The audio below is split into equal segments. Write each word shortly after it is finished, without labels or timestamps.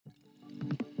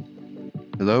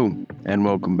Hello, and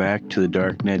welcome back to the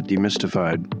Darknet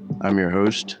Demystified. I'm your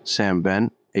host, Sam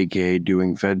Bent, aka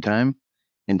Doing Fed Time,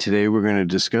 and today we're going to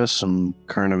discuss some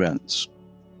current events.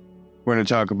 We're going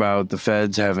to talk about the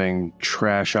feds having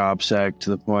trash OPSEC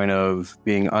to the point of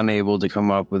being unable to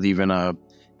come up with even a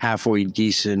halfway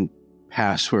decent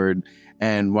password,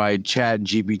 and why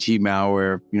ChatGPT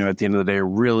Malware, at the end of the day,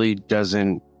 really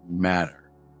doesn't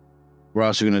matter. We're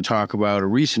also going to talk about a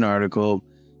recent article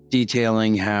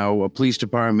detailing how a police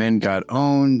department got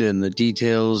owned and the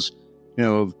details,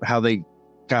 of how they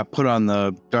got put on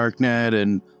the darknet,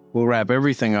 and we'll wrap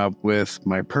everything up with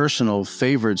my personal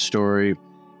favorite story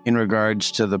in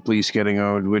regards to the police getting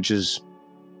owned, which is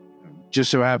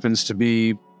just so happens to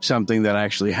be something that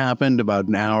actually happened about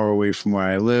an hour away from where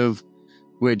I live,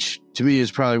 which to me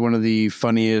is probably one of the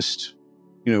funniest,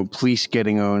 police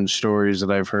getting owned stories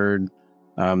that I've heard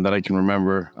that I can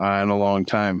remember in a long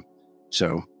time.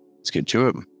 So let's get to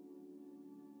it.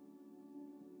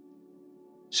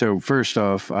 So first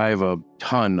off, I have a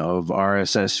ton of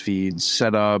RSS feeds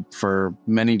set up for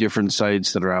many different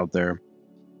sites that are out there.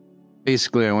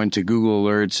 Basically, I went to Google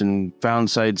Alerts and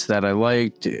found sites that I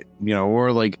liked,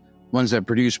 or like ones that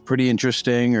produce pretty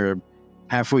interesting or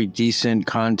halfway decent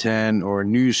content or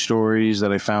news stories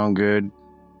that I found good.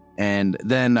 And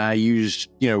then I used,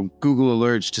 Google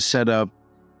Alerts to set up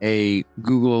a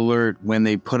Google Alert when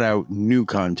they put out new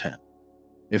content,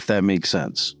 if that makes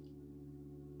sense.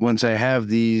 Once I have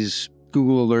these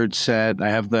Google Alerts set, I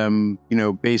have them,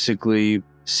 basically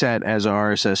set as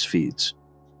RSS feeds.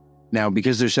 Now,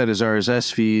 because they're set as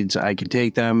RSS feeds, I can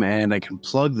take them and I can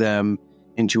plug them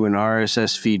into an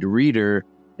RSS feed reader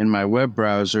in my web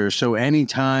browser. So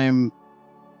anytime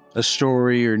a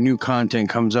story or new content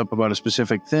comes up about a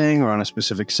specific thing or on a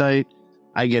specific site,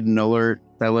 I get an alert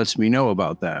that lets me know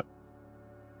about that.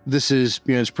 This is,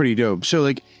 it's pretty dope. So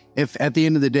like, if at the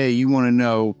end of the day, you want to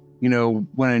know,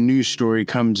 when a news story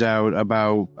comes out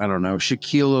about, I don't know,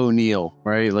 Shaquille O'Neal,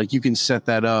 right? Like you can set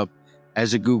that up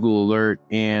as a Google alert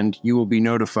and you will be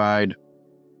notified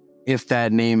if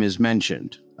that name is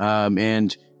mentioned.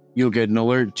 And you'll get an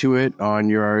alert to it on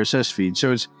your RSS feed.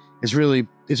 So it's really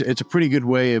a pretty good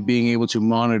way of being able to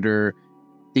monitor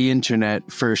the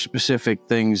internet for specific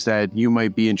things that you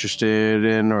might be interested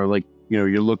in, or like,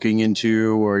 you're looking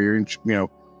into, or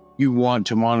you want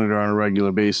to monitor on a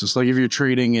regular basis. Like if you're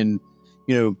trading in,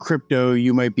 crypto,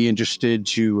 you might be interested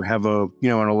to have an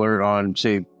alert on,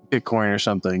 say, Bitcoin or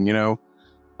something,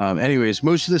 anyways,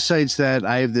 most of the sites that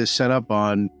I have this set up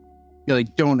on,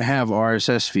 don't have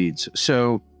RSS feeds.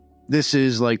 So this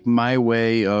is like my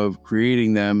way of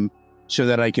creating them so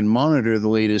that I can monitor the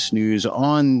latest news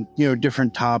on,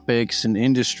 different topics and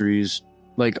industries,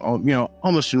 like,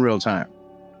 almost in real time.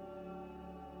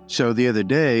 So the other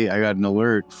day I got an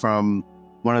alert from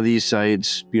one of these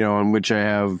sites, on which I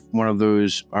have one of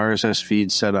those RSS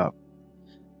feeds set up.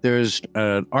 There's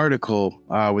an article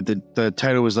with the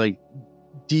title was like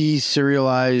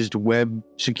Deserialized Web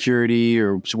Security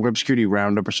or Web Security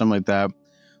Roundup or something like that,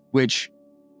 which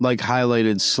like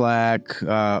highlighted Slack,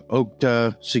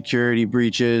 Okta security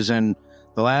breaches. And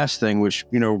the last thing, which,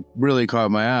 really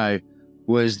caught my eye,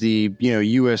 was the,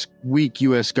 weak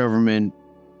US government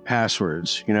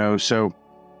passwords, so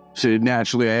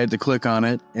naturally I had to click on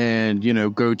it and,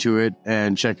 go to it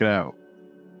and check it out.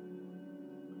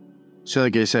 So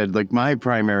like I said, like my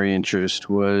primary interest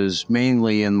was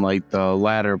mainly in like the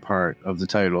latter part of the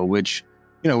title, which,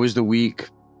 was the weak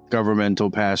governmental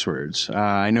passwords.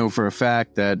 I know for a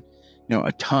fact that,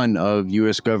 a ton of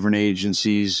U.S. government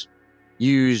agencies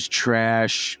use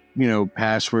trash,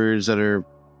 passwords that are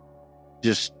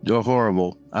just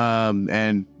horrible.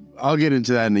 And I'll get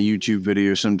into that in a YouTube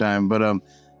video sometime, but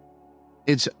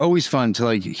it's always fun to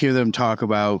like hear them talk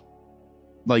about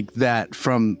like that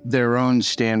from their own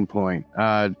standpoint,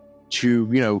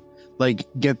 to, like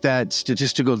get that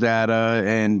statistical data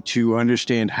and to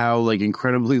understand how like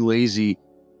incredibly lazy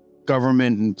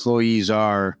government employees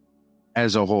are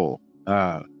as a whole.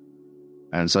 And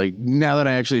it's like, now that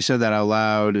I actually said that out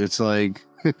loud, it's like,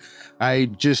 I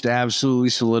just absolutely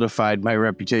solidified my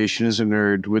reputation as a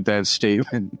nerd with that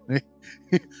statement.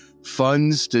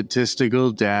 Fun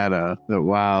statistical data.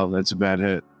 Wow, that's a bad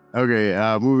hit.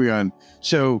 Okay, moving on.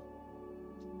 So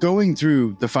going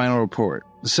through the final report,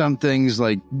 some things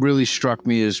like really struck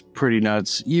me as pretty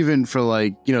nuts, even for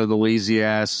like, the lazy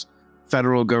ass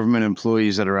federal government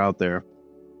employees that are out there.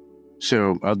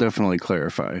 So I'll definitely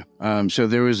clarify. So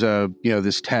there was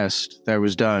this test that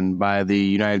was done by the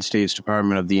United States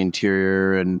Department of the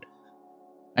Interior. And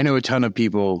I know a ton of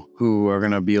people who are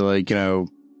going to be like,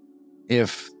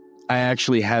 if I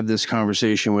actually had this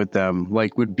conversation with them,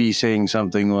 like would be saying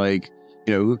something like,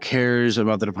 Who cares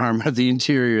about the Department of the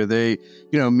Interior? They,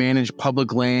 manage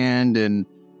public land and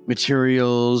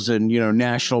materials and,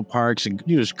 national parks and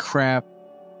just crap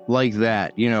like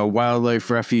that, wildlife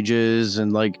refuges.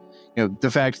 And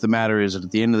the fact of the matter is that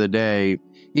at the end of the day,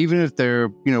 even if there,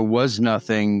 was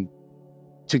nothing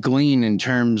to glean in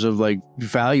terms of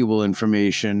valuable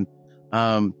information,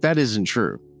 that isn't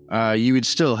true. You would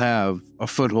still have a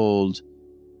foothold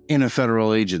in a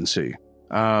federal agency.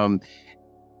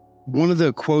 One of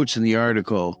the quotes in the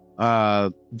article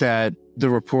that the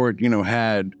report,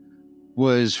 had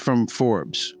was from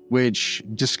Forbes, which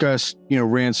discussed,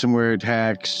 ransomware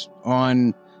attacks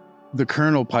on the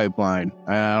kernel pipeline.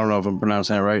 I don't know if I'm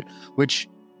pronouncing that right, which,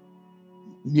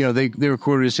 they were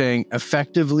quoted as saying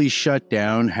effectively shut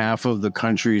down half of the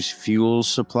country's fuel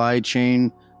supply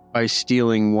chain by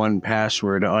stealing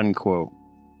 1Password, unquote.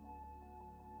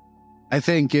 I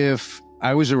think if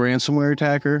I was a ransomware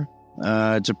attacker,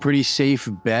 it's a pretty safe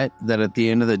bet that at the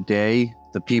end of the day,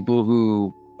 the people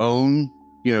who own,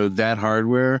 that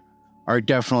hardware are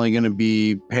definitely going to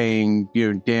be paying,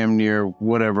 damn near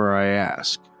whatever I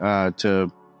ask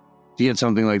to get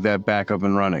something like that back up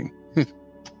and running.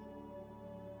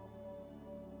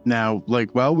 Now,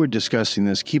 while we're discussing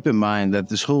this, keep in mind that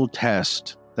this whole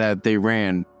test that they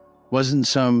ran wasn't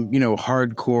some,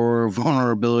 hardcore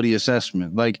vulnerability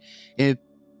assessment. It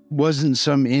wasn't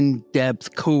some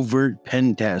in-depth covert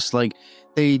pen test.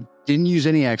 They didn't use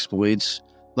any exploits.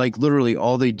 Literally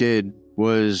all they did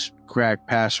was crack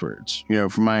passwords,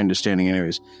 from my understanding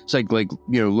anyways. It's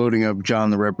loading up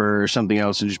John the Ripper or something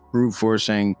else and just brute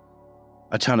forcing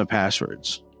a ton of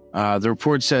passwords. The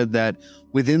report said that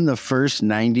within the first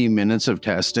 90 minutes of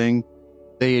testing,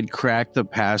 they had cracked the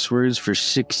passwords for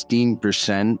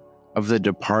 16% of the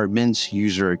department's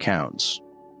user accounts.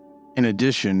 In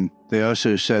addition, they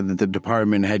also said that the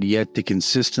department had yet to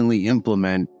consistently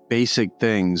implement basic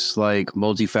things like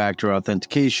multi-factor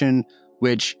authentication,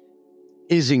 which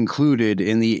is included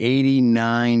in the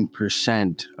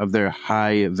 89% of their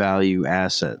high-value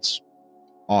assets.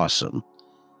 Awesome.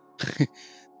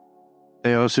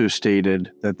 They also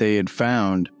stated that they had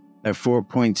found that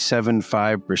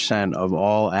 4.75% of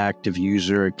all active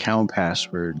user account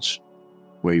passwords,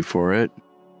 wait for it,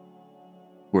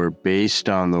 were based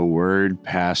on the word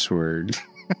password.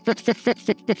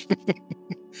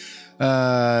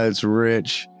 It's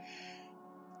rich.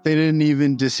 They didn't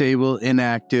even disable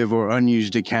inactive or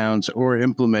unused accounts or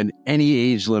implement any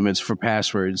age limits for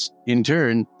passwords. In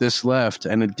turn, this left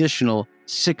an additional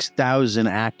 6,000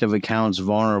 active accounts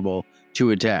vulnerable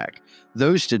to attack.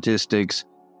 Those statistics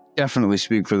definitely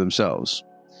speak for themselves.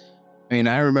 I mean,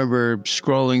 I remember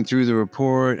scrolling through the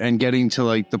report and getting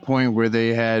to the point where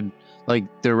they had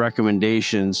their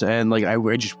recommendations, and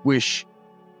I just wish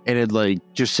it had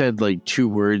just said 2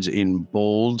 words in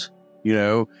bold,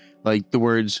 the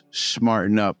words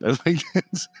 "smarten up." That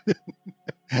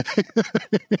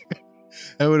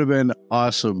would have been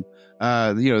awesome.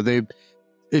 It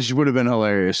just would have been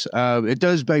hilarious. It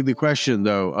does beg the question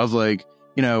though of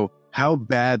how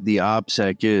bad the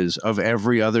OPSEC is of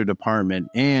every other department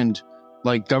and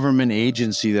government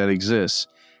agency that exists.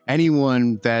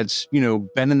 Anyone that's, been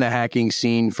in the hacking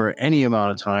scene for any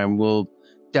amount of time will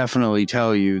definitely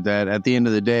tell you that at the end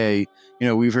of the day,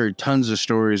 we've heard tons of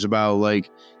stories about the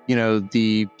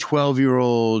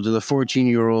 12-year-old or the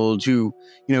 14-year-old who,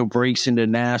 breaks into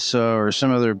NASA or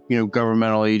some other,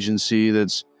 governmental agency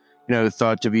that's,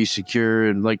 thought to be secure.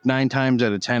 And 9 times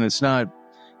out of 10, it's not,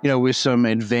 with some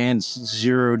advanced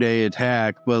 0-day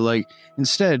attack, but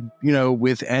instead,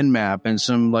 with Nmap and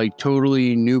some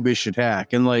totally noobish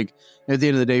attack. And at the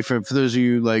end of the day, for those of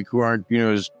you who aren't,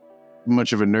 as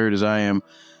much of a nerd as I am,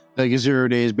 a 0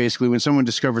 day is basically when someone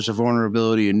discovers a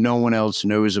vulnerability and no one else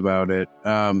knows about it.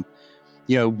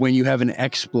 When you have an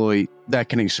exploit that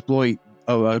can exploit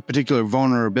a particular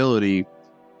vulnerability,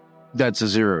 that's a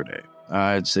 0 day.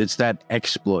 It's that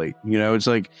exploit, it's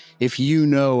if you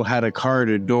know how to card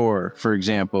a door, for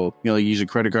example, use a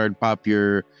credit card, pop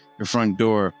your front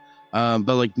door.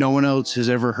 But no one else has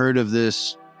ever heard of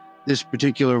this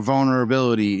particular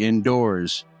vulnerability in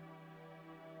doors.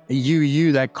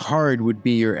 That card would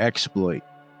be your exploit,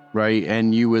 right?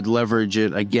 And you would leverage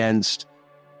it against,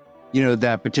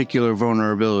 that particular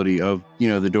vulnerability of,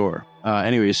 the door.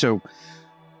 Anyway, so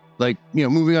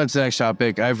moving on to the next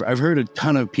topic, I've heard a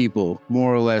ton of people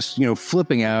more or less,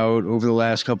 flipping out over the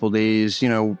last couple of days,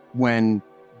 when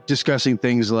discussing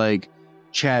things like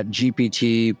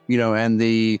ChatGPT, and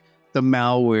the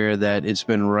malware that it's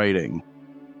been writing.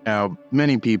 Now,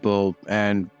 many people,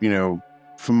 and,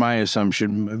 from my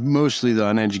assumption, mostly the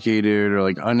uneducated or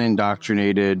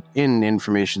unindoctrinated in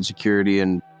information security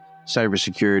and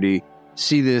cybersecurity,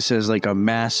 see this as like a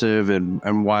massive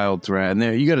and wild threat. And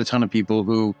there you got a ton of people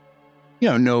who,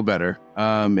 know better.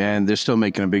 And they're still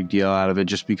making a big deal out of it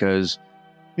just because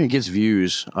it gets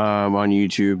views on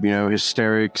YouTube.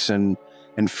 Hysterics and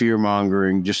fear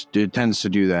mongering it tends to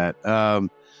do that.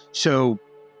 So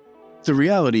the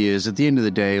reality is, at the end of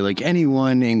the day, like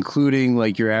anyone, including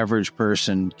like your average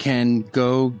person, can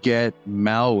go get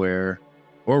malware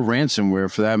or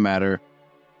ransomware for that matter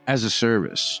as a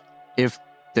service if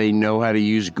they know how to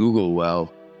use Google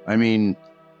well. I mean,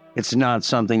 it's not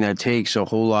something that takes a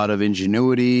whole lot of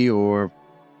ingenuity or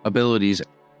abilities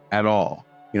at all.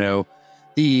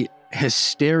 The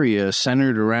hysteria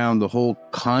centered around the whole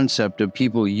concept of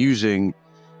people using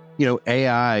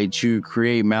AI to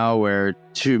create malware,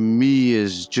 to me,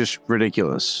 is just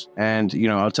ridiculous. And,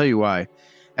 I'll tell you why.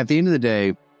 At the end of the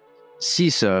day,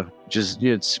 CISA,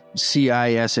 it's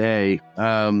CISA,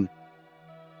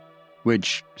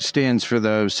 which stands for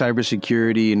the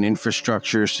Cybersecurity and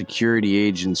Infrastructure Security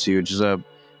Agency, which is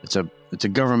it's a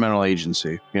governmental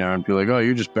agency, and people are like, oh,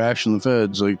 you're just bashing the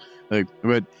feds.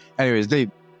 But anyways, they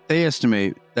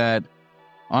estimate that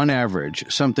on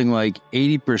average, something like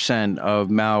 80% of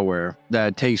malware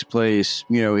that takes place,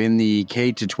 in the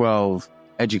K-12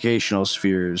 educational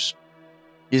spheres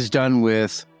is done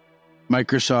with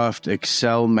Microsoft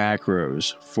Excel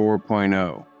macros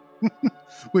 4.0,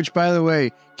 which, by the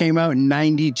way, came out in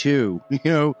 92.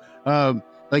 In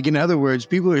other words,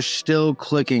 people are still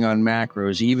clicking on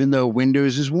macros, even though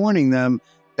Windows is warning them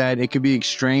that it could be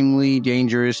extremely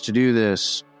dangerous to do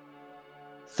this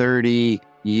 30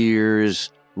 years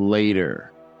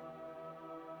later.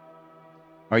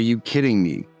 Are you kidding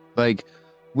me? Like,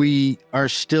 we are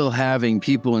still having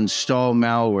people install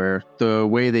malware the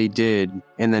way they did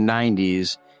in the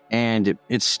 90s, and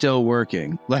it's still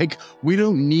working. Like, we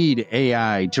don't need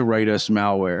AI to write us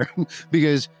malware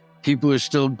because people are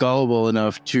still gullible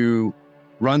enough to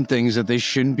run things that they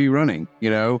shouldn't be running.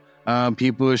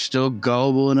 People are still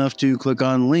gullible enough to click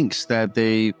on links that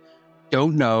they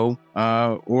don't know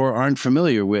or aren't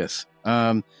familiar with.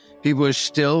 People are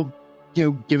still,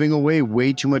 giving away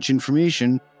way too much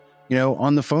information,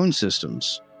 on the phone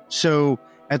systems. So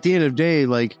at the end of the day,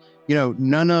 like,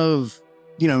 none of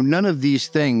these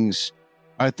things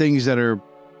are things that are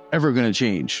ever going to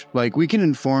change. Like, we can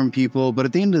inform people, but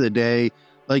at the end of the day,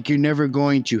 like, you're never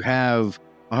going to have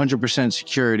 100%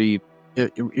 security,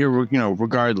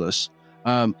 regardless.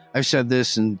 I've said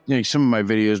this in some of my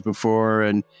videos before,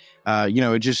 and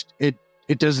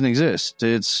it doesn't exist.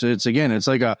 It's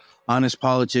like a honest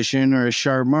politician or a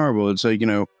sharp marble. It's like,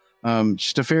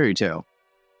 just a fairy tale.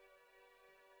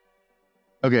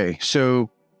 Okay, so,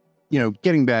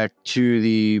 getting back to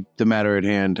the matter at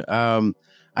hand,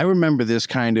 I remember this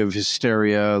kind of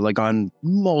hysteria, like, on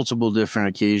multiple different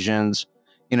occasions,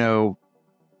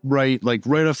 right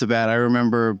off the bat. I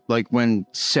remember, like, when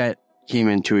SET came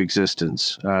into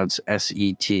existence. It's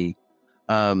SET.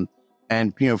 And,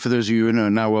 for those of you who are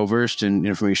not well versed in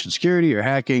information security or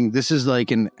hacking, this is like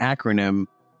an acronym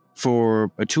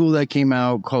for a tool that came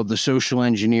out called the Social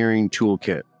Engineering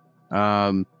Toolkit.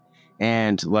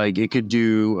 And like, it could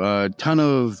do a ton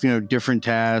of, different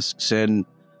tasks, and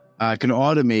can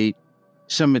automate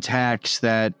some attacks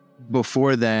that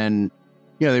before then,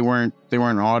 they weren't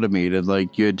automated.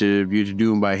 Like, you had to do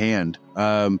them by hand.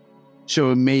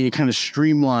 So it kind of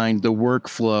streamlined the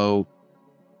workflow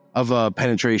of a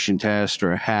penetration test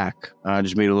or a hack.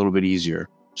 Just made it a little bit easier.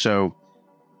 So,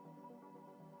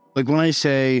 like, when I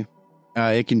say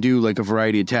it can do like a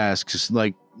variety of tasks,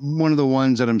 like, one of the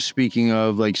ones that I'm speaking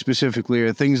of, like, specifically,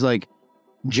 are things like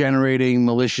generating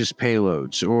malicious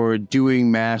payloads or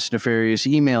doing mass nefarious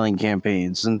emailing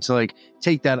campaigns. And to, like,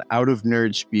 take that out of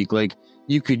nerd speak, like,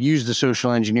 you could use the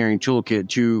Social Engineering Toolkit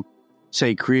to,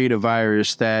 say, create a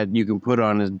virus that you can put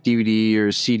on a DVD or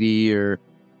a CD or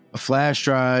a flash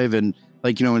drive, and,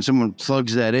 like, when someone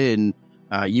plugs that in,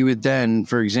 you would then,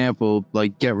 for example,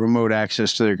 like, get remote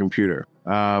access to their computer.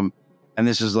 And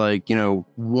this is like,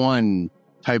 one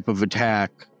type of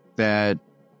attack that,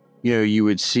 you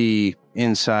would see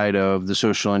inside of the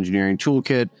Social Engineering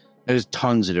Toolkit. There's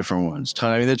tons of different ones.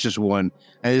 I mean, that's just one.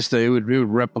 And it would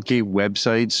replicate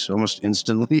websites almost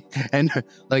instantly and,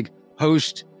 like,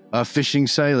 host a phishing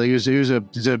site. Like, it was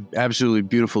an absolutely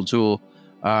beautiful tool.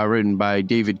 Written by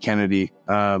David Kennedy,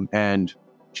 and you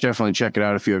should definitely check it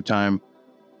out if you have time.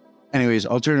 Anyways,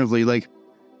 alternatively, like,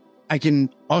 I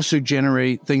can also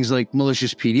generate things like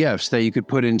malicious PDFs that you could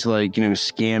put into, like,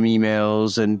 scam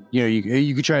emails, and,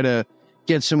 you could try to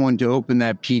get someone to open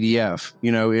that PDF,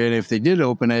 and if they did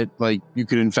open it, like, you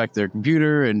could infect their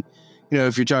computer. And,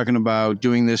 if you're talking about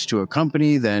doing this to a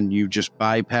company, then you just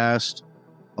bypassed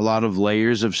a lot of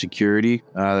layers of security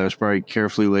that was probably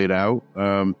carefully laid out.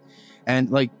 And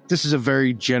like, this is a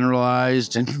very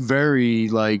generalized and very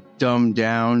like dumbed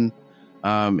down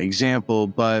example,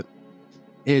 but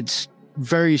it's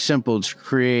very simple to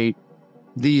create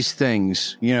these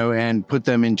things, you know, and put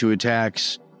them into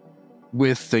attacks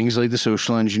with things like the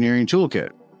social engineering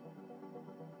toolkit.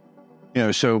 You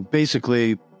know, so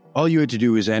basically all you had to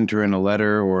do is enter in a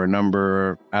letter or a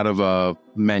number out of a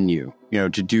menu, you know,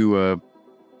 to do a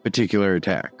particular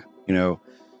attack, you know.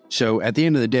 So at the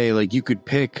end of the day, like, you could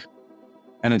pick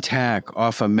an attack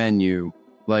off a menu,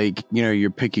 like, you know, you're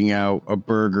picking out a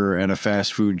burger at a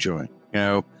fast food joint, you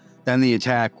know, then the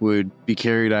attack would be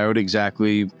carried out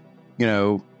exactly, you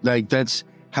know, like, that's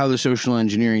how the social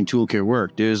engineering toolkit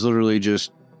worked. It was literally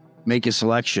just make a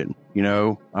selection, you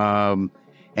know,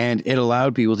 and it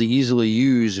allowed people to easily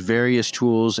use various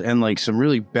tools and like some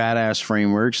really badass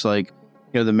frameworks, like,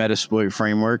 you know, the Metasploit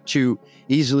framework, to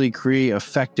easily create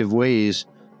effective ways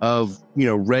of, you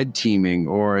know, red teaming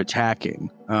or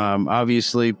attacking.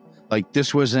 Obviously, like,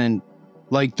 this wasn't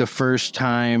like the first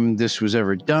time this was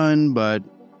ever done, but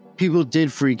people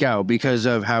did freak out because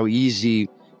of how easy,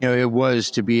 you know, it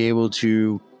was to be able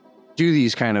to do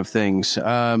these kind of things.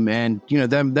 And, you know,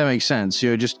 that makes sense.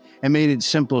 You know, just, it made it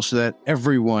simple so that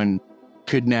everyone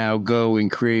could now go and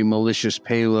create malicious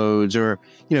payloads, or,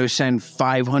 you know, send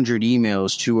 500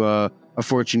 emails to a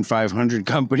Fortune 500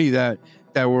 company that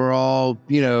were all,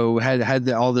 you know, had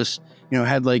all this, you know,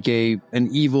 had like an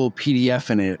evil PDF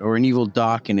in it or an evil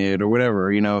doc in it or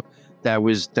whatever, you know, that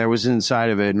was inside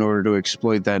of it in order to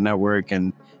exploit that network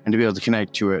and to be able to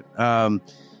connect to it.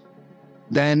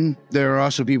 Then there are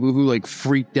also people who like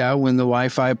freaked out when the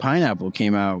Wi-Fi Pineapple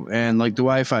came out, and like the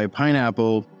Wi-Fi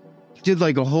Pineapple did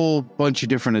like a whole bunch of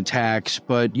different attacks,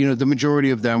 but, you know, the majority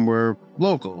of them were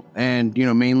local and, you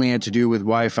know, mainly had to do with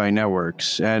Wi-Fi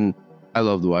networks. And I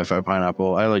love the Wi-Fi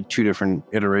Pineapple. I like 2 different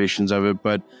iterations of it,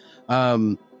 but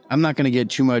I'm not going to get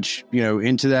too much, you know,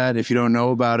 into that. If you don't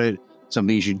know about it,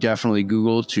 something you should definitely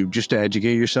Google to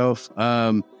educate yourself.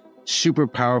 Super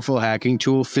powerful hacking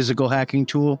tool, physical hacking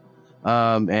tool,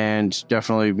 and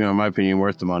definitely, you know, in my opinion,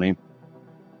 worth the money.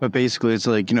 But basically, it's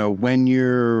like, you know, when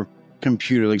your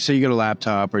computer, like, say you get a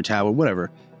laptop or a tablet,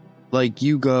 whatever, like,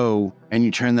 you go and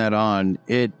you turn that on,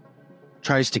 it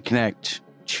tries to connect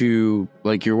to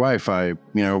like your Wi-Fi, you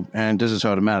know, and does this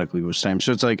automatically most times.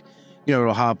 So it's like, you know,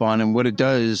 it'll hop on, and what it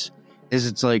does is,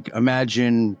 it's like,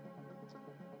 imagine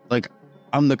like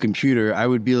on the computer, I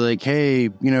would be like, hey,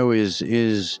 you know, is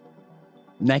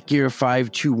Netgear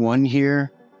 521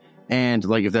 here? And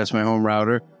like, if that's my home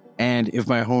router, and if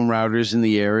my home router is in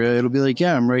the area, it'll be like,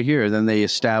 yeah, I'm right here. Then they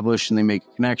establish and they make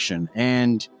a connection.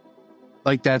 And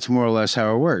like, that's more or less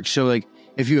how it works. So like,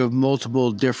 if you have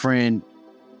multiple different,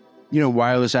 you know,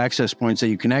 wireless access points that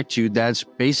you connect to, that's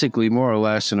basically more or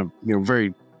less in a, you know,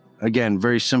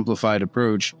 very simplified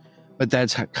approach, but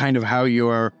that's kind of how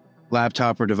your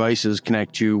laptop or devices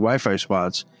connect to Wi-Fi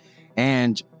spots.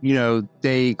 And, you know,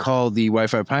 they call the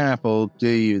Wi-Fi Pineapple,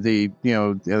 the you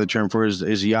know, the other term for it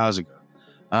is Yazaga.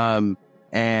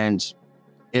 And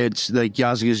it's like,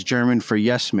 Yazaga is German for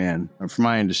yes man, from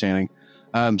my understanding.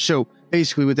 So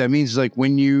basically what that means is, like,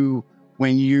 when you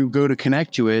go to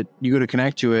connect to it,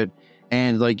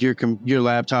 and like your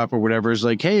laptop or whatever is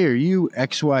like, hey, are you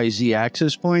XYZ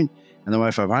access point? And the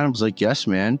Wi-Fi Pineapple's like, yes,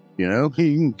 man, you know,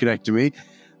 you can connect to me.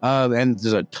 And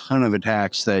there's a ton of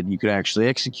attacks that you could actually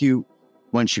execute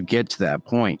once you get to that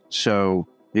point. So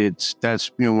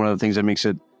that's, you know, one of the things that makes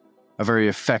it a very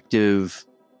effective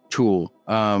tool.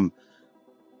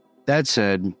 That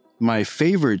said, my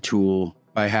favorite tool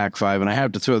by Hack5, and I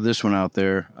have to throw this one out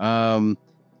there,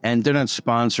 and they're not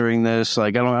sponsoring this,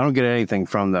 like, I don't get anything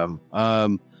from them.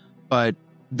 But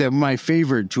my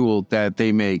favorite tool that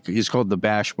they make is called the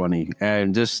Bash Bunny.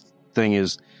 And this thing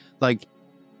is like,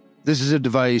 this is a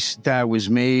device that was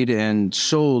made and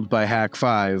sold by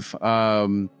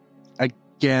Hack5.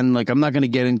 Again, like, I'm not going to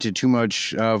get into too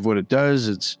much of what it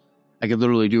does. I could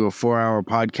literally do a 4-hour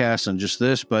podcast on just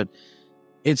this, but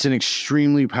it's an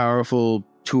extremely powerful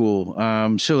tool.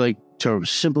 So like, to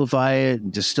simplify it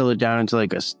and distill it down into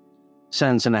like a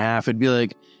sentence and a half, it'd be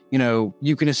like, you know,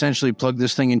 you can essentially plug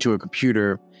this thing into a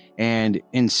computer, and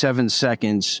in 7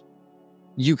 seconds,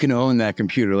 you can own that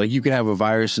computer. Like, you can have a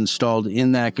virus installed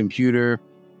in that computer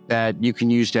that you can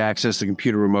use to access the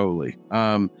computer remotely.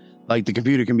 Like, the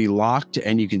computer can be locked,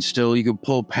 and you can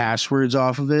pull passwords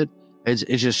off of it. It's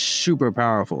just super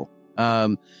powerful.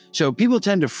 So people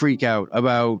tend to freak out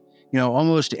about, you know,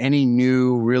 almost any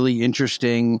new, really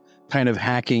interesting kind of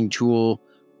hacking tool.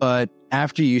 But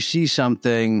after you see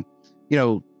something, you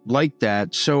know, like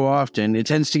that so often, it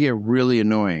tends to get really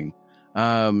annoying.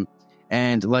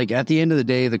 And like at the end of the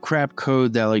day, the crap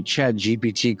code that like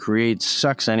ChatGPT creates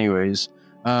sucks anyways.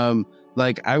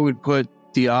 Like I would put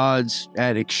the odds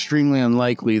at extremely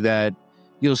unlikely that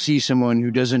you'll see someone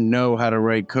who doesn't know how to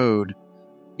write code,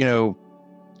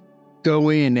 go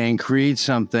in and create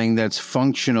something that's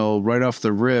functional right off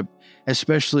the rip,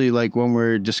 especially like when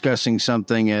we're discussing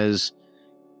something as,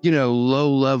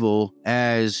 low level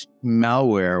as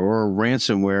malware or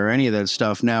ransomware or any of that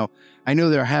stuff. Now, I know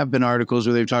there have been articles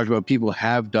where they've talked about people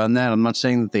have done that. I'm not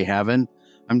saying that they haven't.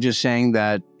 I'm just saying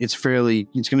that it's going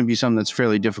to be something that's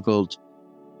fairly difficult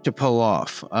to pull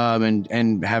off,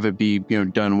 and have it be,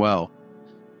 done well.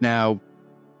 Now,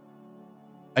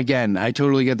 again, I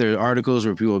totally get there are articles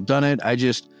where people have done it.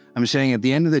 I'm saying at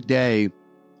the end of the day,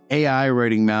 AI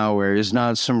writing malware is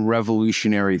not some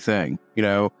revolutionary thing,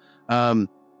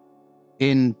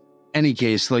 in any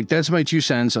case, like that's my 2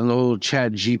 cents on the whole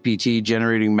ChatGPT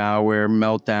generating malware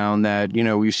meltdown that,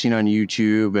 we've seen on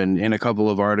YouTube and in a couple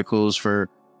of articles for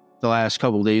the last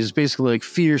couple of days. It's basically like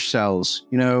fear sells,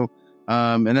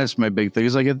 and that's my big thing.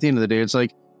 It's like at the end of the day, it's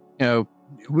like,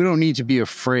 we don't need to be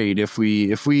afraid if we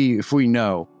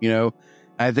know,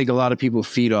 I think a lot of people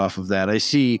feed off of that. I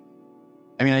see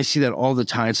that all the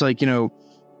time. It's like,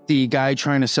 the guy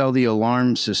trying to sell the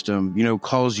alarm system,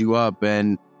 calls you up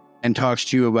and talks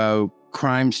to you about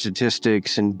crime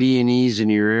statistics and B&Es in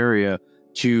your area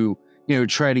to,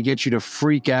 try to get you to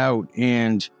freak out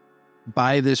and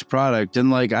buy this product.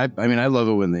 And like, I love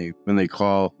it when they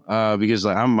call, because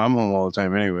like I'm home all the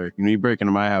time anyway. You break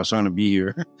into my house, I'm going to be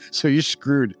here. So you're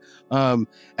screwed. And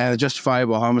the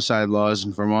justifiable homicide laws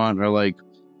in Vermont are like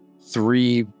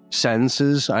 3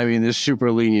 sentences. They're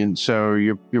super lenient. So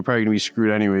you're probably gonna be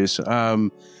screwed anyways.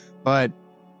 But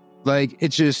like,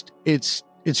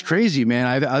 it's crazy,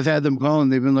 man. I've had them call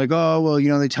and they've been like, oh, well,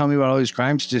 they tell me about all these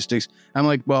crime statistics. I'm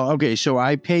like, well, okay, so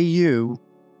I pay you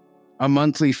a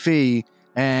monthly fee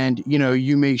and,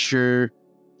 you make sure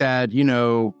that,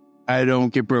 I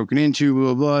don't get broken into,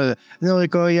 blah, blah, blah. And they're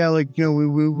like, oh yeah, like,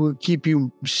 we'll keep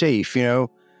you safe, I'm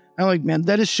like, man,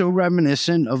 that is so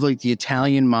reminiscent of like the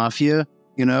Italian mafia,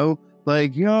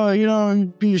 like,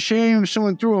 it'd be a shame if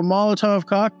someone threw a Molotov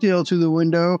cocktail through the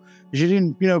window. You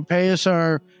didn't, pay us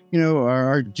our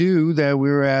due that we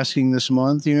were asking this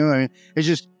month, it's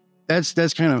just,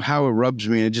 that's kind of how it rubs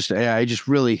me. I just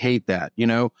really hate that,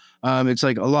 it's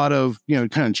like a lot of,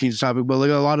 kind of change the topic, but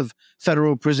like a lot of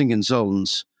federal prison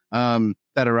consultants,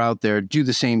 that are out there do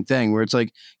the same thing where it's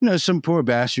like, some poor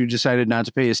bastard who decided not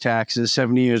to pay his taxes,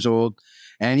 70 years old,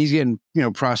 and he's getting,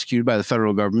 prosecuted by the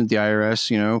federal government, the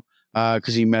IRS,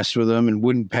 because he messed with them and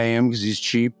wouldn't pay him because he's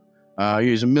cheap.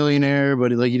 He's a millionaire,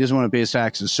 but like he doesn't want to pay his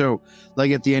taxes. So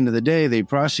like at the end of the day, they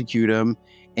prosecute him,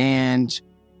 and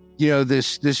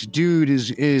this dude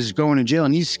is going to jail,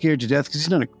 and he's scared to death because he's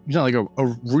not like a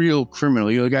real criminal.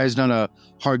 The guy's not a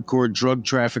hardcore drug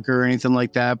trafficker or anything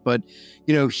like that. But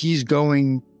he's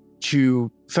going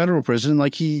to federal prison.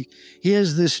 Like he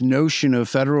has this notion of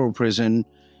federal prison,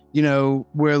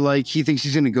 where like he thinks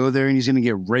he's going to go there and he's going to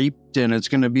get raped, and it's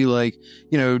going to be like,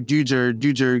 dudes are,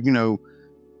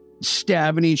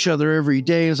 stabbing each other every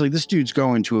day. It's like, this dude's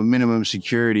going to a minimum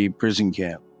security prison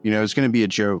camp. It's going to be a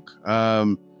joke.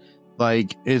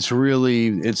 Like it's really,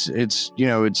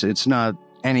 it's not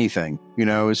anything, we're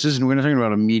not talking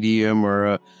about a medium or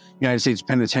a United States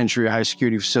penitentiary, a high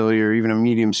security facility, or even a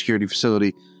medium security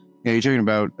facility. You're talking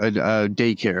about a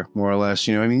daycare, more or less.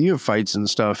 You have fights and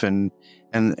stuff and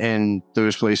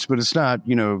those places, but it's not,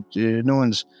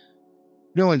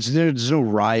 there's no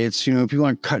riots, people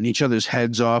aren't cutting each other's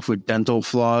heads off with dental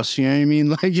floss.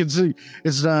 Like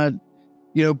it's not,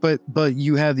 but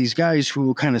you have these guys who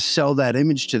will kind of sell that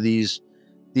image to these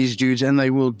dudes, and they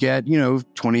will get,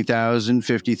 $20,000,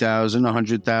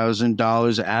 $50,000,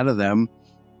 $100,000 out of them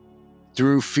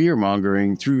through fear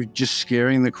mongering, through just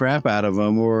scaring the crap out of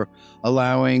them, or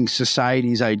allowing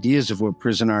society's ideas of what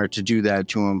prison are to do that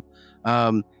to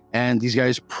them. And these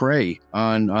guys prey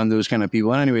on those kind of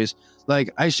people. And anyways,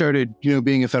 like I started,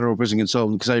 being a federal prison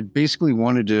consultant because I basically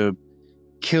wanted to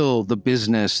kill the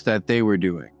business that they were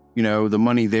doing, the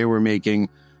money they were making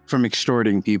from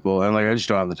extorting people. And like, I just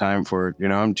don't have the time for it.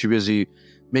 I'm too busy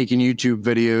making YouTube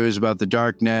videos about the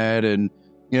Darknet and,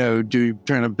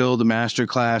 trying to build a master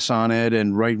class on it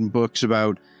and writing books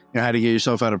about, how to get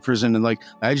yourself out of prison. And like,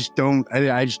 I just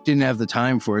didn't have the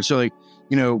time for it. So like,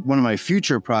 one of my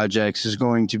future projects is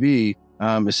going to be,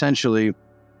 essentially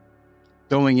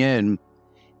going in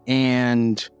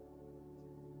and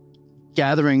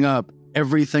gathering up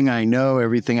everything I know,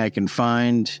 everything I can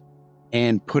find,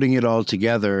 and putting it all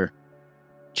together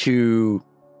to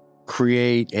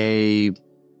create a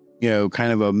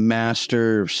kind of a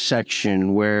master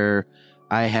section where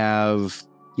I have,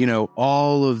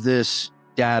 all of this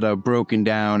data broken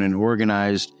down and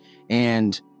organized.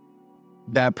 And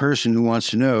that person who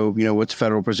wants to know, what's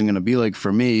federal prison going to be like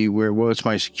for me? What's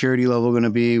my security level going to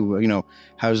be?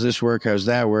 How's this work? How's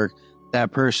that work?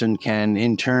 That person can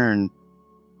in turn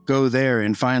go there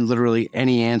and find literally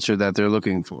any answer that they're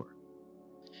looking for.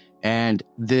 And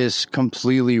this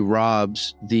completely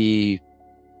robs the,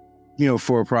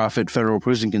 for-profit federal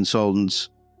prison consultants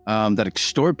that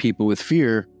extort people with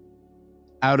fear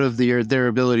out of their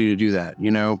ability to do that,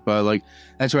 But like,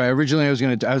 that's why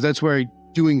originally that's where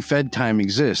doing Fed time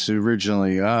exists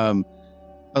originally.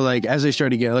 But like, as I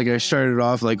started I started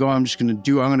off like, I'm going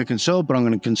to consult, but I'm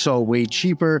going to consult way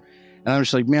cheaper. And I'm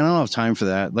just like, man, I don't have time for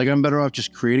that. Like, I'm better off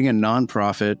just creating a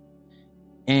nonprofit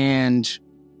and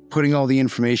putting all the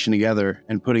information together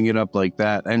and putting it up like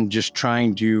that and just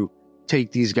trying to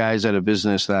take these guys out of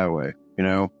business that way,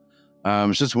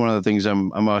 It's just one of the things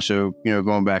I'm also,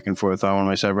 going back and forth on one of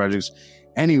my side projects.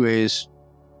 Anyways,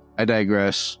 I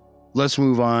digress. Let's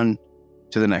move on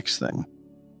to the next thing.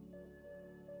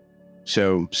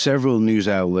 So several news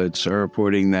outlets are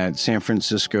reporting that San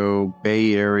Francisco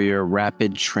Bay Area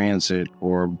Rapid Transit,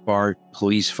 or BART,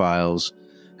 police files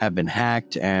have been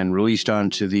hacked and released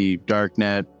onto the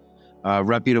Darknet.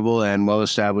 Reputable and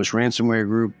well-established ransomware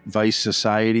group Vice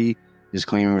Society is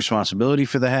claiming responsibility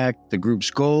for the hack. The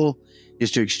group's goal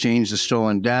is to exchange the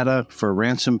stolen data for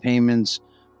ransom payments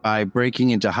by breaking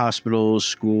into hospitals,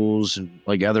 schools, and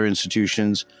like other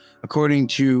institutions. According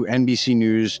to NBC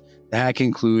News, the hack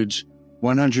includes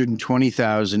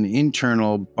 120,000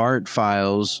 internal BART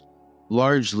files,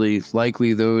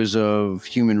 likely those of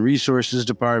Human Resources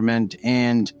Department,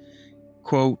 and,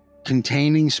 quote,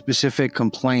 containing specific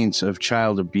complaints of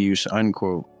child abuse,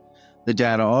 unquote. The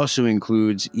data also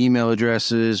includes email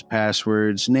addresses,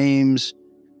 passwords, names,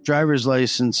 driver's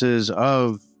licenses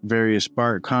of various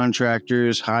BART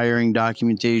contractors, hiring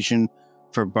documentation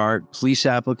for BART police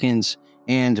applicants,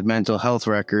 and mental health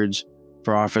records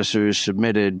for officers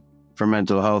submitted for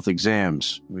mental health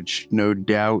exams, which no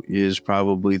doubt is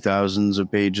probably thousands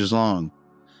of pages long.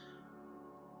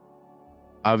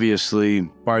 Obviously,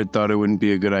 BART thought it wouldn't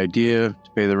be a good idea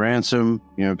to pay the ransom,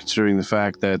 considering the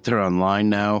fact that they're online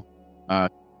now.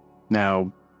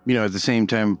 Now, at the same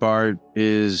time, BART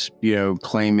is,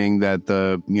 claiming that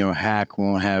the, hack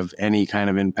won't have any kind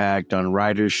of impact on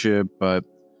ridership. But,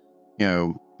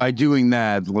 by doing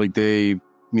that, like they,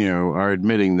 are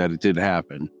admitting that it did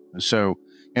happen. So,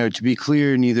 to be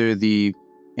clear, neither the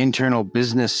internal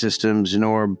business systems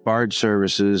nor BART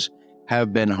services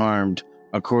have been harmed,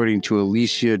 according to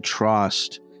Alicia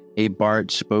Trost, a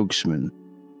BART spokesman,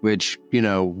 which,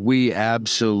 we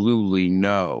absolutely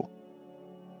know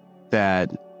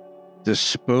that the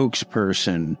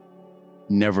spokesperson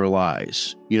never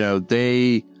lies.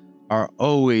 They are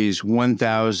always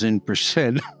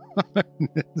 1,000%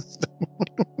 honest.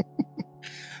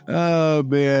 Oh,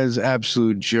 man, it's an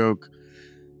absolute joke.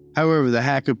 However, the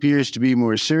hack appears to be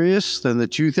more serious than the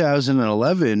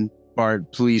 2011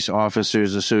 BART Police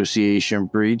Officers Association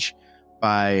breach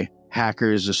by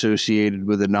hackers associated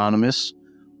with Anonymous.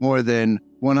 More than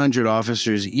 100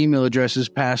 officers' email addresses,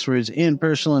 passwords, and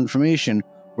personal information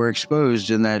were exposed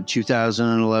in that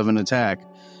 2011 attack.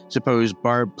 Suppose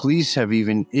BART police have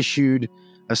even issued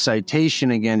a citation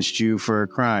against you for a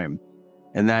crime.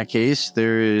 In that case,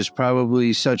 there is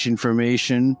probably such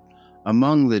information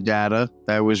among the data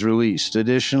that was released.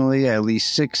 Additionally, at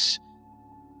least 6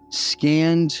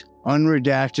 scanned,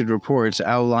 unredacted reports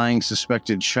outlining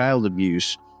suspected child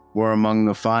abuse were among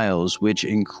the files, which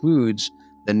includes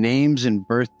the names and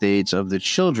birth dates of the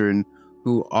children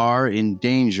who are in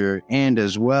danger, and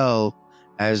as well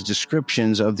as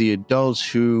descriptions of the adults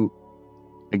who,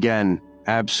 again,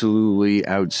 absolutely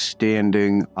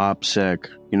outstanding OPSEC,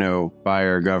 by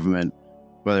our government.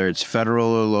 Whether it's federal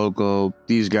or local,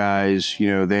 these guys,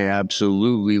 they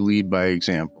absolutely lead by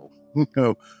example.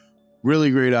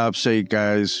 Really great OPSEC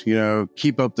guys,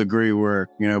 keep up the great work.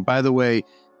 By the way,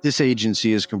 this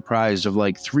agency is comprised of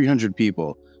like 300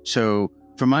 people. So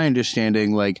from my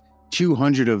understanding, like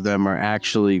 200 of them are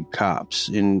actually cops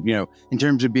in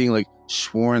terms of being like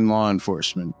sworn law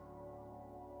enforcement.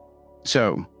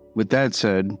 So with that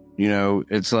said,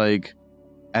 it's like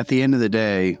at the end of the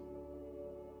day,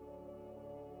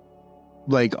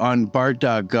 like on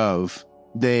BART.gov,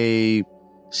 they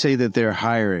say that they're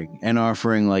hiring and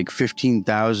offering like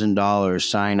 $15,000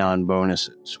 sign-on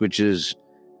bonuses, which is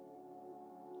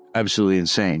absolutely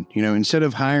insane. Instead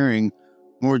of hiring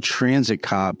more transit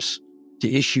cops to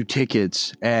issue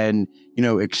tickets and,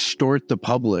 extort the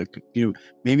public.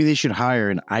 Maybe they should hire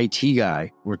an IT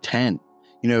guy or 10,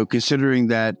 considering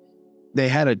that they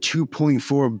had a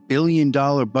 $2.4 billion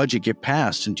budget get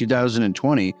passed in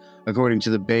 2020, according to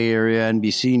the Bay Area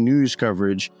NBC News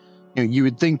coverage. You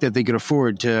would think that they could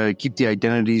afford to keep the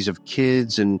identities of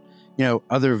kids and,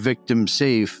 other victims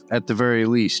safe at the very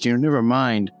least. Never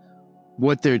mind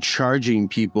what they're charging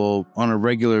people on a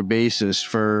regular basis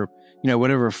for,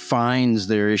 whatever fines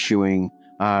they're issuing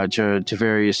to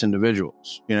various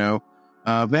individuals,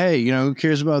 but hey, who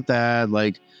cares about that?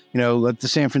 Like, let the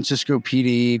San Francisco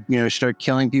PD, start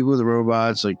killing people with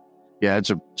robots. Like, yeah,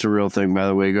 it's a real thing, by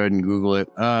the way. Go ahead and Google it.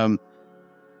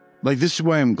 Like, this is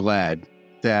why I'm glad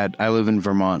that I live in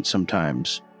Vermont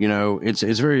sometimes.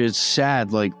 It's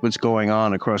sad, like, what's going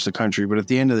on across the country. But at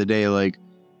the end of the day, like,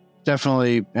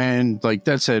 definitely, and like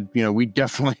that said, we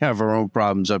definitely have our own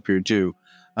problems up here too.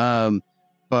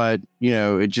 But,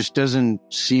 it just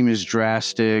doesn't seem as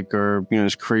drastic or,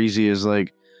 as crazy as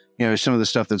like, some of the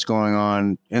stuff that's going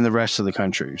on in the rest of the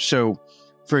country. So,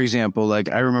 for example, like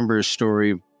I remember a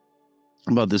story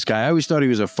about this guy. I always thought he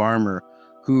was a farmer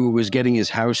who was getting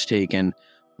his house taken.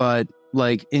 But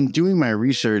like in doing my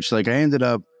research, like I ended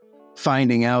up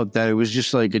finding out that it was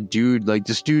just like a dude, like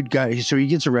this dude so he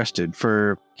gets arrested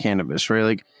for cannabis, right?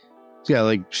 Like, yeah,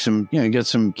 like some, he got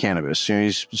some cannabis,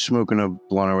 he's smoking a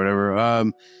blunt or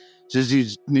whatever. So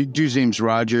this dude's name's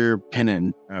Roger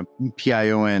Pinnon,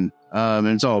 Pion. And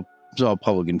it's all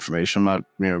public information. I'm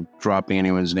not, dropping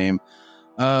anyone's name.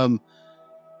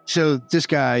 So this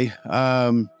guy,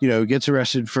 gets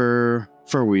arrested for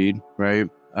weed, right?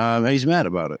 And he's mad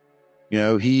about it.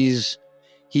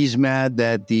 He's mad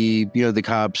that the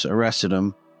cops arrested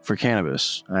him for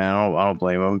cannabis. And I don't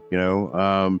blame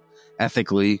him,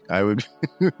 ethically, I would,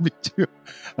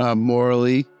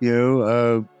 morally,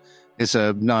 it's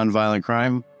a nonviolent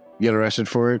crime. You get arrested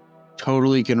for it.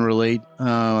 Totally can relate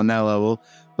on that level.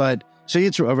 But so he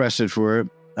gets arrested for it.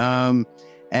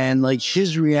 And like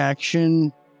his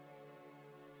reaction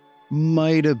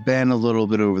might have been a little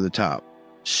bit over the top.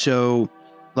 So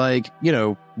like,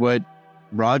 what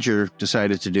Roger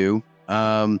decided to do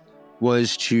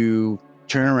was to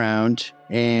turn around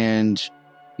and,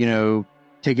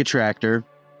 take a tractor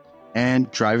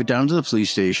and drive it down to the police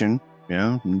station,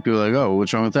 and people are like, oh,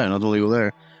 what's wrong with that? Nothing illegal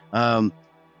there. Well,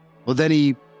 then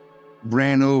he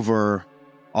ran over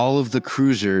all of the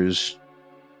cruisers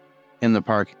in the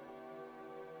park.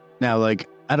 Now, like,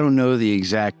 I don't know the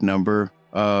exact number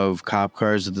of cop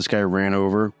cars that this guy ran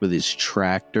over with his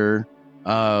tractor.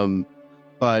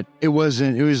 But it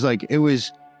wasn't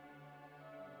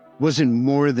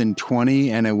more than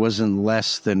 20 and it wasn't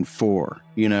less than 4,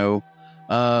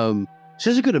 so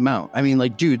it's a good amount. I mean,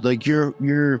 like, dude, like you're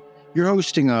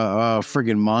hosting a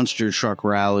friggin' monster truck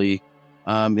rally,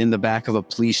 in the back of a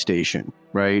police station,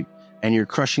 right? And you're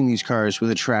crushing these cars with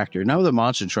a tractor, not with a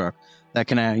monster truck that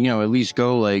can, at least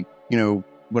go like,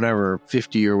 whatever,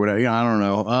 50 or whatever. I don't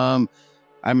know.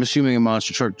 I'm assuming a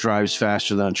monster truck drives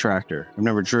faster than a tractor. I've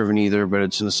never driven either, but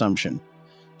it's an assumption.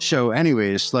 So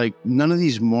anyways, like none of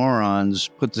these morons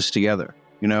put this together,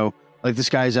 like this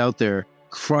guy's out there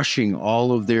crushing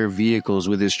all of their vehicles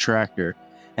with his tractor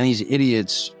and these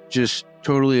idiots just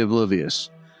totally oblivious.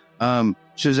 So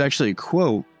there's actually a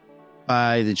quote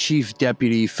by the chief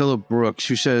deputy, Philip Brooks,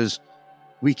 who says,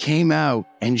 "We came out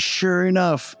and sure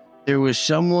enough, there was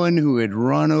someone who had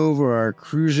run over our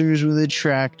cruisers with a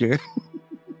tractor."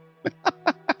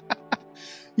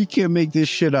 You can't make this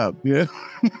shit up,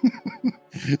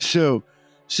 So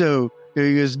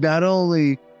he goes, not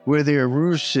only were their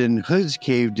roofs and hoods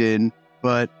caved in,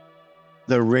 but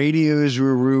the radios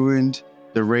were ruined,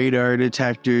 the radar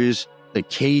detectors, the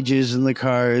cages in the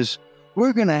cars.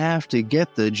 We're going to have to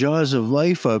get the jaws of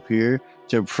life up here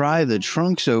to pry the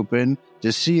trunks open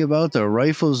to see about the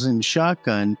rifles and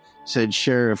shotgun, said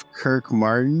Sheriff Kirk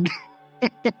Martin.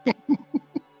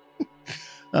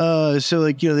 So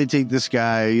like, they take this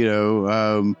guy,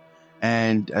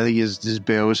 and I think his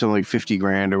bail was something like 50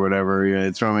 grand or whatever,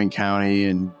 they throw him in county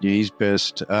and he's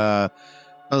pissed. But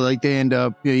like they end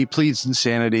up, he pleads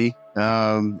insanity,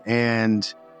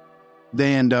 and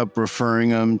they end up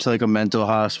referring him to like a mental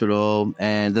hospital.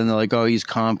 And then they're like, oh, he's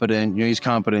competent, he's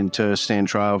competent to stand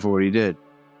trial for what he did.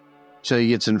 So he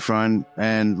gets in front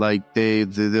and like, they're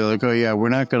like, oh yeah, we're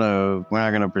not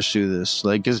gonna pursue this.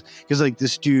 Like, cause like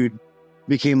this dude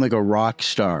became like a rock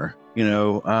star,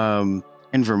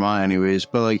 in Vermont anyways,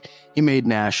 but like he made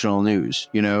national news,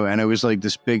 and it was like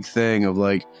this big thing of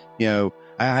like,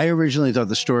 I originally thought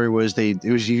the story was he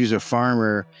was a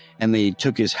farmer and they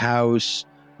took his house,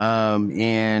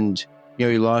 and,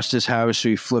 he lost his house. So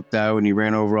he flipped out and he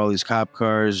ran over all these cop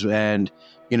cars and,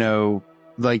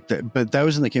 like that, but that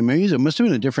was in the case. Maybe it must have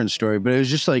been a different story, but it was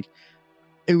just like,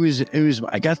 it was,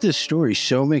 I got this story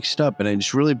so mixed up, and it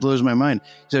just really blows my mind.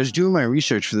 So I was doing my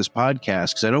research for this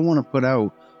podcast because I don't want to put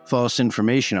out false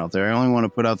information out there. I only want to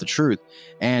put out the truth.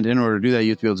 And in order to do that, you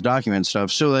have to be able to document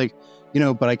stuff. So like,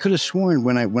 but I could have sworn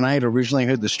when I had originally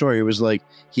heard the story, it was like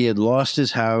he had lost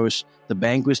his house. The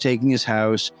bank was taking his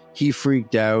house. He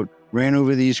freaked out, ran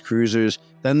over these cruisers.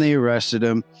 Then they arrested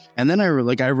him. And then I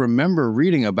remember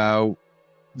reading about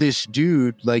this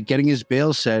dude like getting his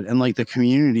bail set, and like the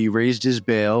community raised his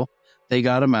bail. They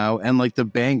got him out, and like the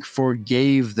bank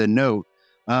forgave the note.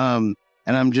 And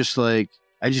I'm just like,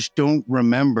 I just don't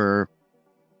remember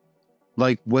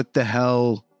like what the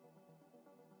hell,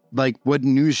 like what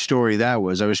news story that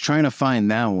was. I was trying to find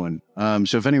that one.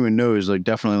 So if anyone knows, like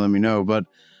definitely let me know. But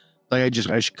like I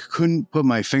just couldn't put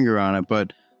my finger on it.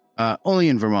 But only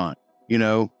in Vermont,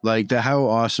 like how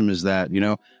awesome is that,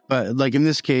 But like in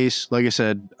this case, like I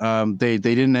said, they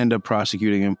didn't end up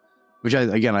prosecuting him, which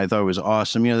I thought was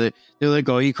awesome. They're like,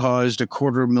 oh, he caused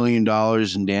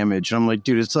 $250,000 in damage. And I'm like,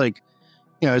 dude, it's like,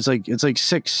 it's like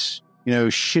 6,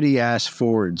 shitty ass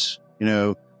Fords,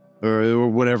 or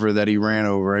whatever that he ran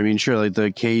over. I mean, sure, like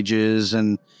the cages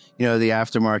and, the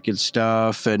aftermarket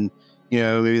stuff and,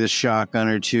 maybe the shotgun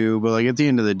or two. But like at the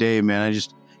end of the day, man, I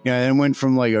just, it went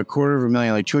from like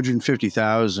 $250,000, like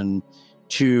 250,000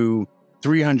 to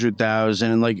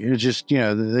 300,000. And like, it just, they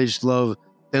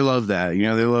love that,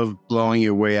 they love blowing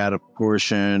you way out of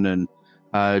proportion, and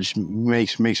it just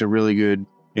makes a really good,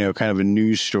 kind of a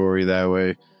news story that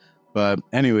way. But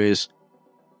anyways,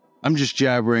 I'm just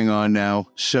jabbering on now.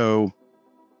 So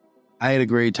I had a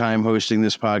great time hosting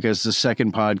this podcast. It's the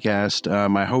second podcast.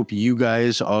 I hope you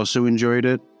guys also enjoyed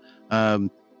it.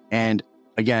 And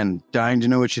again, dying to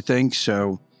know what you think.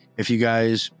 So if you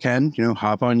guys can,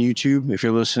 hop on YouTube. If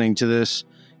you're listening to this,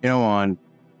 on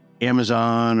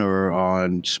Amazon or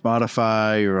on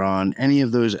Spotify or on any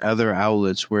of those other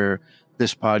outlets where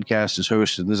this podcast is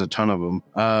hosted, there's a ton of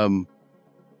them.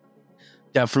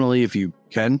 Definitely, if you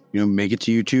can, make it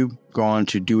to YouTube, go on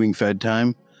to Doing Fed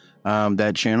Time,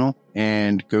 that channel,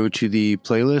 and go to the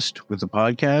playlist with the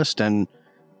podcast and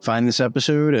find this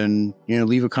episode and,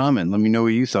 leave a comment. Let me know what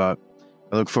you thought.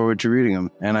 I look forward to reading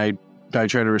them. And I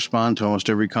try to respond to almost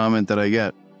every comment that I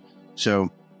get. So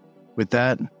with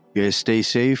that, you guys stay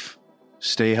safe,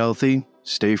 stay healthy,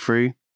 stay free.